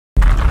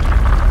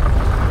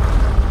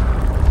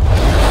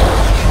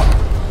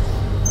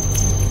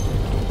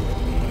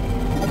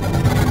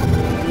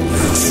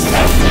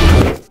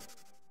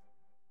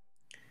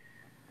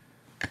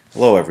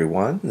Hello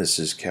everyone, this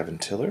is Kevin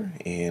Tiller,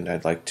 and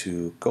I'd like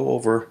to go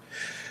over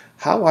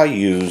how I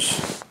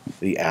use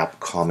the app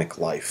Comic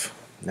Life.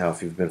 Now,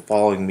 if you've been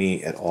following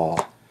me at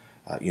all,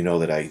 you know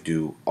that I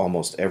do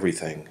almost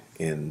everything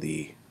in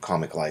the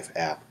Comic Life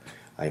app.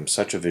 I am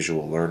such a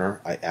visual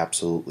learner. I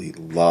absolutely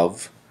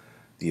love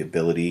the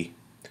ability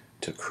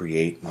to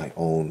create my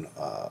own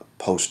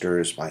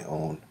posters, my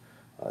own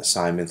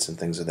assignments and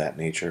things of that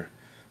nature.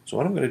 So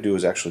what I'm going to do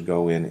is actually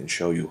go in and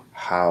show you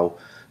how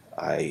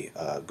I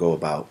go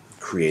about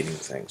creating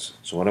things.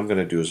 So what I'm going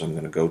to do is I'm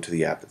going to go to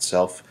the app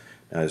itself.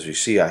 Now, as you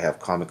see, I have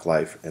Comic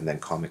Life and then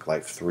Comic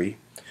Life 3.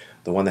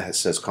 The one that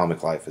says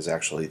Comic Life is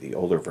actually the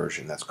older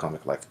version. That's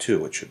Comic Life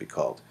 2, it should be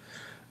called.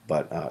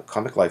 But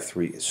Comic Life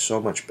 3 is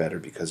so much better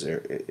because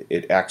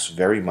it acts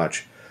very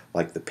much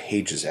like the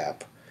Pages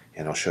app,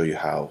 and I'll show you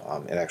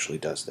how it actually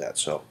does that.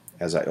 So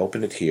as I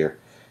open it here,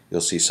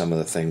 you'll see some of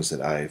the things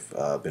that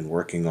I've been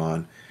working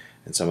on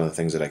and some of the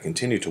things that I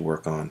continue to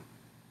work on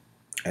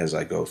as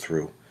I go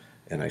through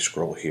and I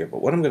scroll here.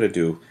 But what I'm going to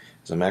do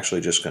is I'm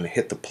actually just going to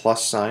hit the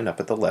plus sign up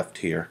at the left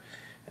here,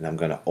 and I'm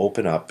going to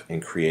open up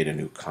and create a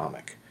new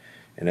comic.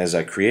 And as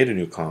I create a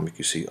new comic,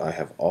 you see I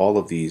have all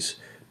of these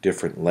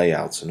different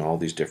layouts and all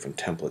these different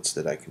templates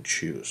that I can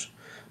choose.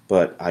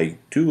 But I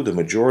do the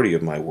majority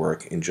of my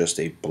work in just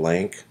a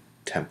blank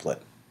template.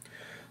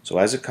 So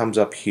as it comes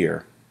up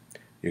here,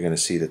 you're going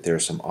to see that there are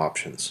some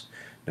options.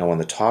 Now on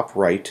the top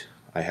right,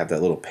 I have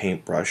that little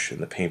paintbrush,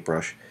 and the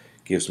paintbrush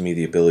gives me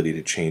the ability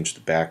to change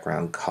the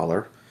background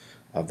color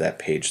of that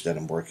page that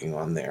I'm working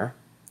on there.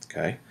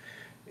 Okay.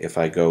 If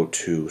I go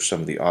to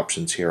some of the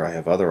options here, I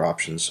have other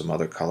options, some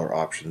other color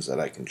options that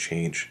I can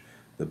change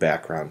the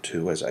background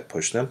to as I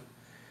push them.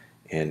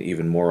 And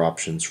even more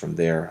options from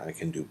there. I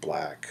can do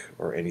black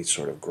or any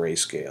sort of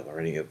grayscale or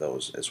any of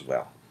those as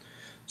well.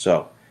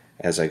 So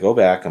as I go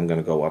back, I'm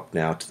going to go up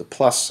now to the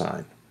plus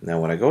sign.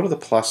 Now when I go to the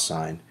plus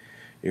sign,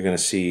 you're going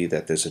to see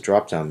that there's a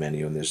drop-down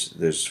menu, and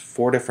there's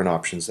 4 different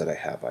options that I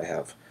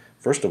have.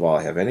 First of all,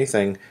 I have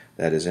anything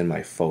that is in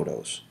my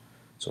photos.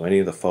 So any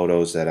of the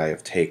photos that I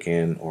have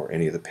taken or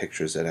any of the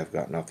pictures that I've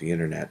gotten off the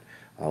internet,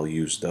 I'll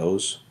use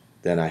those.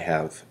 Then I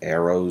have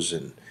arrows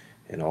and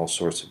all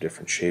sorts of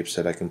different shapes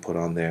that I can put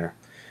on there.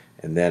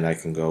 And then I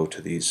can go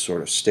to these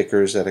sort of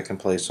stickers that I can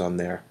place on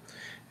there.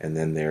 And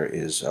then there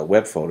is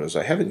web photos.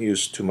 I haven't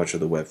used too much of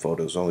the web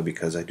photos only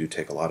because I do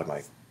take a lot of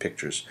my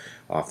pictures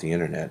off the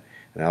internet.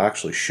 And I'll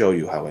actually show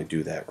you how I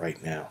do that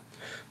right now.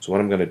 So what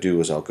I'm going to do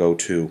is I'll go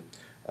to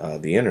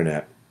the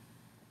internet,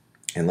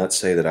 and let's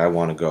say that I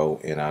want to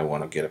go and I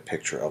want to get a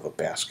picture of a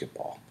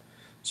basketball.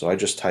 So I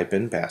just type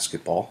in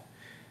basketball,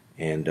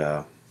 and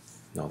no,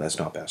 that's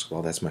not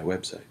basketball, that's my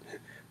website.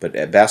 But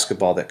a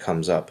basketball that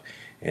comes up,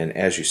 and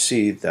as you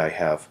see,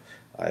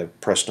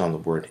 I've pressed on the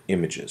word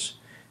images.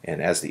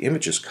 And as the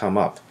images come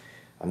up,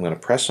 I'm going to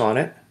press on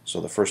it,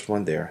 so the first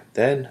one there.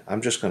 Then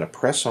I'm just going to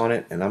press on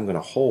it, and I'm going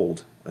to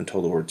hold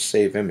until the word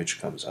Save Image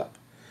comes up.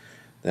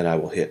 Then I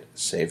will hit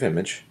Save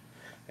Image,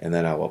 and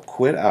then I will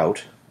quit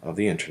out of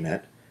the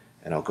internet,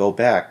 and I'll go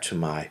back to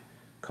my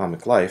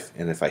Comic Life,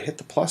 and if I hit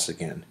the plus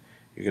again,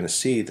 you're going to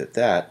see that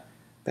that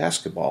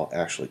basketball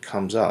actually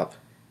comes up,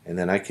 and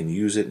then I can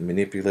use it,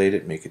 manipulate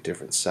it, make it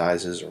different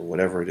sizes, or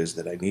whatever it is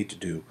that I need to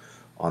do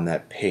on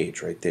that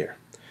page right there.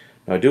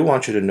 Now I do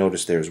want you to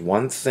notice there's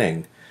one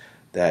thing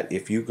that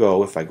if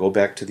I go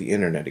back to the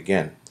internet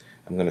again,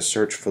 I'm going to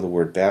search for the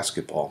word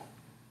basketball,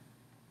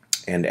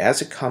 and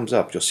as it comes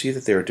up, you'll see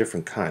that there are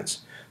different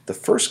kinds. The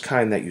first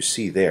kind that you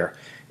see there,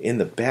 in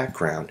the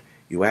background,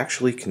 you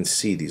actually can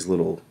see these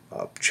little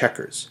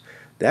checkers.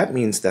 That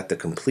means that the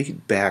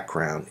complete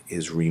background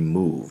is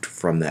removed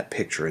from that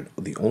picture, and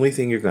the only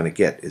thing you're going to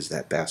get is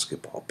that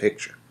basketball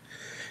picture.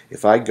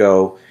 If I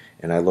go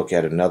and I look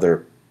at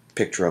another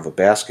picture of a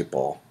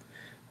basketball,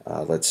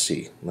 let's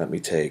see, let me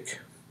take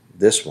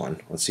this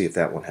one. Let's see if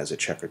that one has a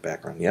checkered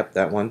background. Yep,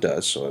 that one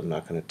does, so I'm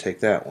not going to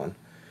take that one.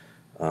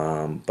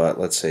 But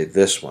let's say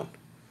this one.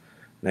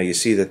 Now you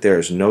see that there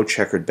is no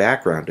checkered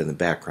background in the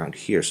background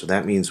here, so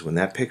that means when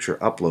that picture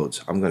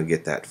uploads, I'm going to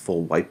get that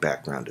full white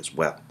background as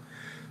well.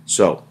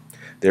 So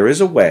there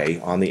is a way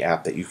on the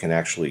app that you can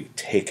actually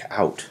take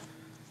out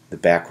the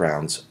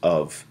backgrounds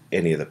of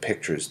any of the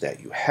pictures that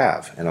you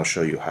have, and I'll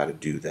show you how to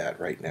do that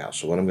right now.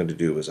 So what I'm going to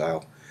do is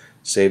I'll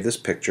save this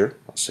picture,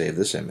 I'll save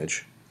this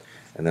image,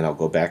 and then I'll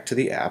go back to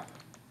the app,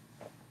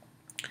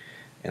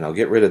 and I'll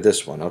get rid of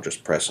this one. I'll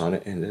just press on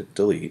it and hit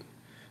delete,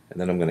 and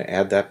then I'm going to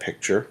add that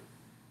picture.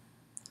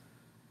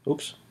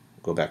 Oops,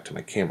 go back to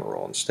my camera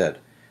roll instead.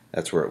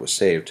 That's where it was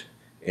saved.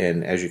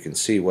 And as you can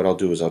see, what I'll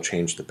do is I'll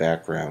change the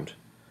background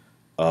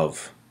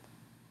of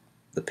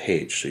the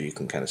page so you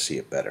can kind of see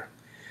it better.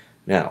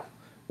 Now,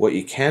 what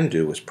you can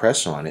do is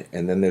press on it,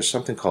 and then there's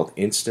something called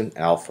Instant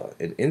Alpha.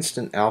 And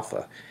Instant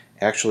Alpha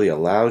actually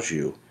allows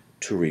you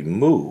to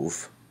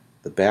remove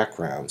the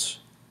backgrounds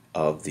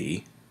of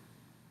the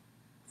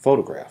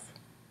photograph.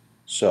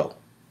 So,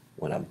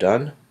 when I'm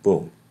done,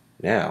 boom.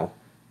 Now,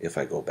 if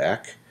I go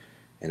back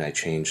and I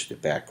change the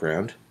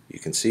background, you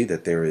can see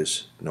that there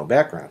is no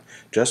background,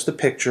 just the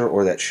picture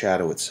or that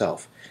shadow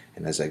itself.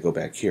 and as I go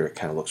back here, it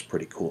kind of looks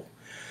pretty cool.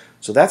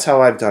 So that's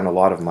how I've done a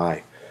lot of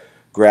my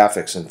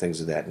graphics and things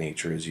of that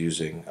nature, is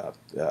using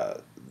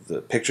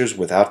the pictures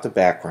without the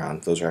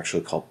background. Those are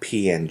actually called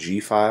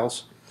PNG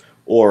files,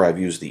 or I've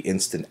used the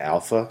Instant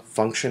Alpha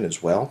function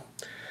as well.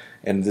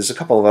 And there's a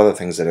couple of other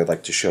things that I'd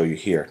like to show you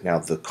here. Now,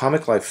 the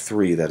Comic Life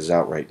 3 that is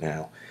out right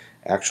now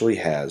actually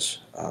has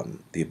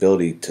the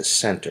ability to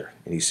center.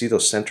 And you see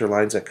those center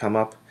lines that come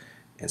up?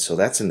 And so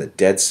that's in the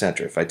dead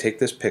center. If I take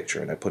this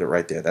picture and I put it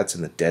right there, that's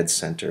in the dead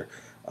center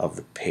of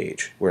the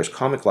page. Whereas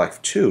Comic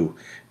Life 2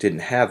 didn't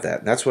have that.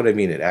 And that's what I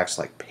mean, it acts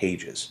like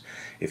pages.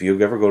 If you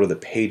ever go to the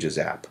Pages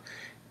app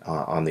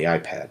on the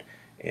iPad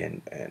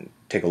and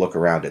take a look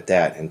around at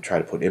that and try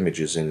to put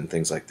images in and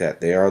things like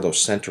that, they are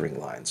those centering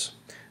lines.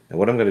 Now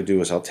what I'm going to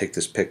do is I'll take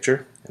this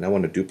picture and I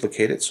want to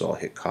duplicate it, so I'll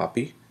hit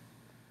copy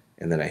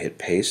and then I hit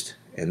paste,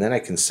 and then I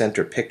can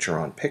center picture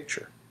on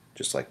picture,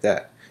 just like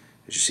that.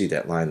 As you see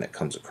that line that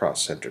comes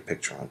across, center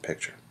picture on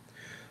picture.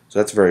 So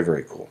that's very,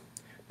 very cool.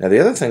 Now the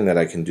other thing that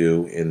I can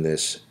do in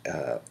this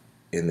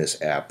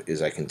app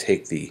is I can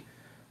take the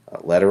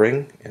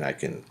lettering and I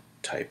can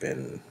type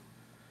in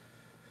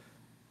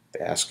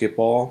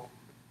basketball,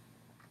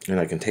 and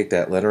I can take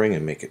that lettering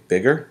and make it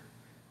bigger.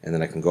 And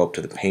then I can go up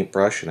to the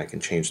paintbrush and I can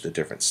change the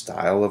different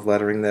style of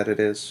lettering that it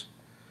is.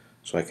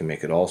 So I can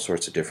make it all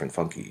sorts of different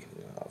funky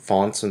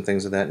fonts and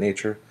things of that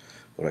nature.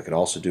 What I could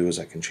also do is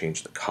I can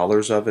change the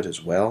colors of it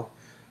as well.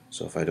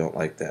 So if I don't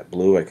like that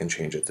blue, I can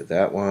change it to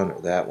that one,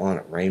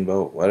 or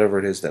rainbow, whatever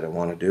it is that I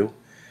want to do.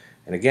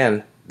 And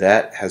again,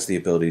 that has the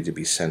ability to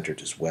be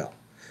centered as well.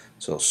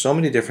 So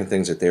many different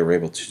things that they were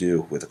able to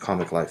do with the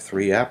Comic Life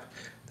 3 app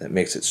that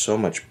makes it so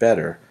much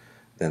better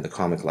than the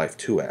Comic Life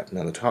 2 app.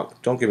 Now,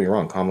 don't get me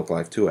wrong, Comic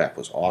Life 2 app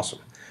was awesome.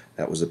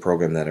 That was the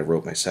program that I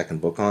wrote my second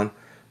book on,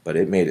 but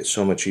it made it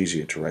so much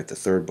easier to write the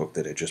third book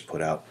that I just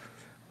put out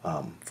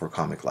for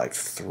Comic Life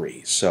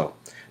 3. So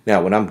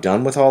now when I'm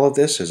done with all of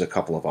this, there's a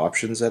couple of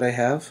options that I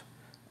have.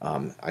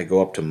 I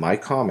go up to My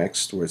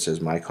Comics, where it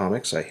says My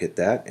Comics. I hit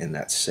that, and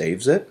that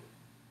saves it.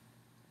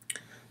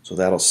 So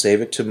that'll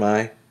save it to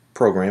my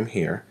program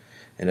here.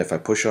 And if I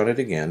push on it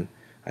again,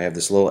 I have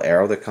this little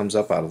arrow that comes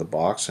up out of the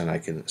box, and I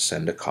can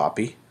send a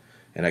copy,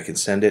 and I can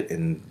send it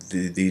in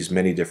these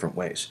many different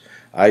ways.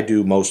 I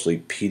do mostly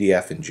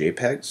PDF and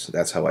JPEGs.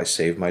 That's how I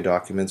save my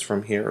documents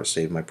from here, or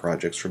save my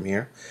projects from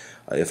here.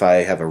 If I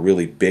have a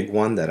really big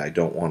one that I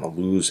don't want to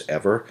lose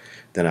ever,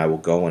 then I will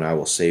go and I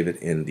will save it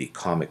in the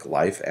Comic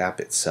Life app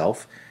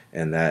itself,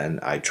 and then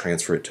I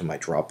transfer it to my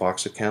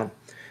Dropbox account.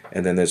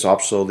 And then there's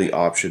also the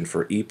option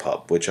for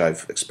EPUB, which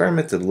I've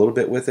experimented a little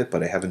bit with it,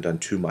 but I haven't done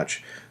too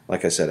much.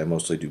 Like I said, I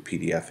mostly do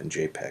PDF and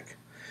JPEG.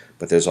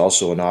 But there's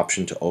also an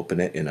option to open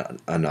it in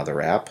another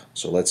app.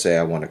 So let's say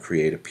I want to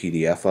create a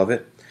PDF of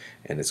it,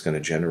 and it's going to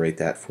generate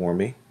that for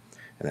me.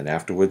 And then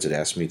afterwards it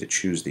asks me to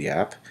choose the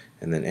app,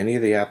 and then any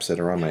of the apps that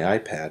are on my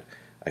iPad,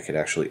 I could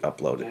actually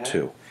upload it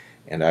to.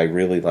 And I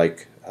really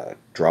like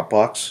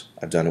Dropbox.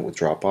 I've done it with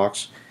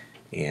Dropbox,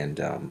 and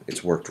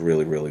it's worked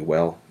really, really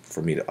well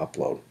for me to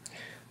upload.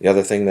 The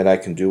other thing that I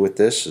can do with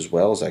this as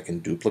well is I can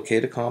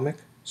duplicate a comic.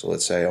 So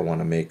let's say I want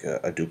to make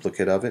a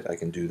duplicate of it. I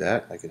can do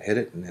that. I can hit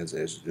it, and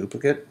there's a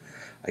duplicate.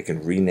 I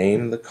can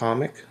rename the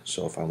comic.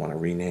 So if I want to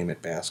rename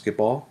it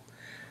Basketball,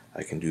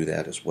 I can do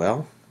that as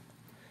well.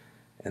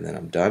 And then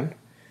I'm done.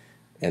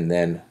 And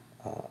then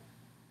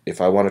if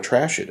I want to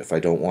trash it, if I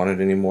don't want it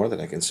anymore, then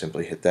I can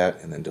simply hit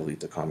that and then delete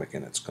the comic,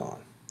 and it's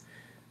gone.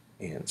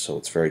 And so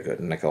it's very good.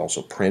 And I can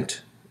also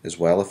print as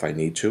well if I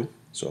need to.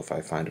 So if I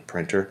find a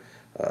printer,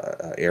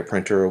 air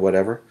printer or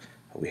whatever,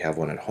 we have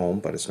one at home,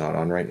 but it's not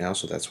on right now,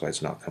 so that's why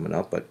it's not coming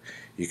up. But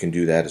you can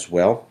do that as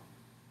well.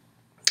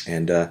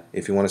 And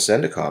if you want to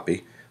send a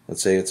copy,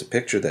 let's say it's a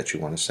picture that you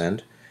want to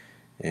send,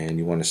 and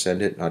you want to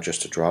send it not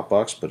just to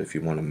Dropbox, but if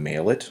you want to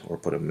mail it or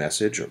put a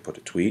message or put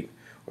a tweet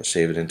or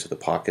save it into the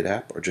Pocket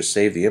app or just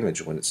save the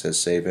image when it says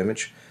Save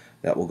Image,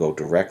 that will go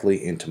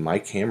directly into my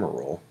camera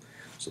roll.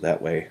 So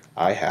that way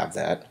I have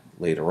that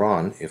later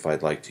on if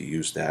I'd like to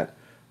use that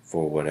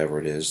for whatever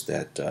it is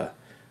that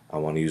I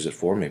want to use it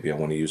for. Maybe I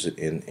want to use it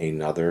in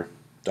another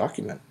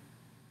document.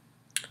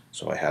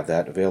 So I have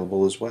that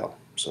available as well.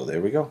 So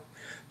there we go.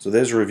 So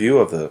there's a review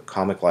of the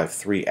Comic Life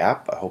 3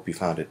 app. I hope you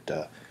found it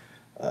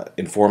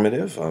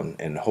informative,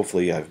 and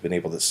hopefully I've been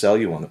able to sell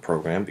you on the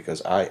program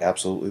because I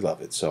absolutely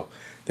love it. So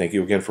thank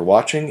you again for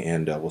watching,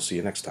 and we'll see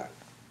you next time.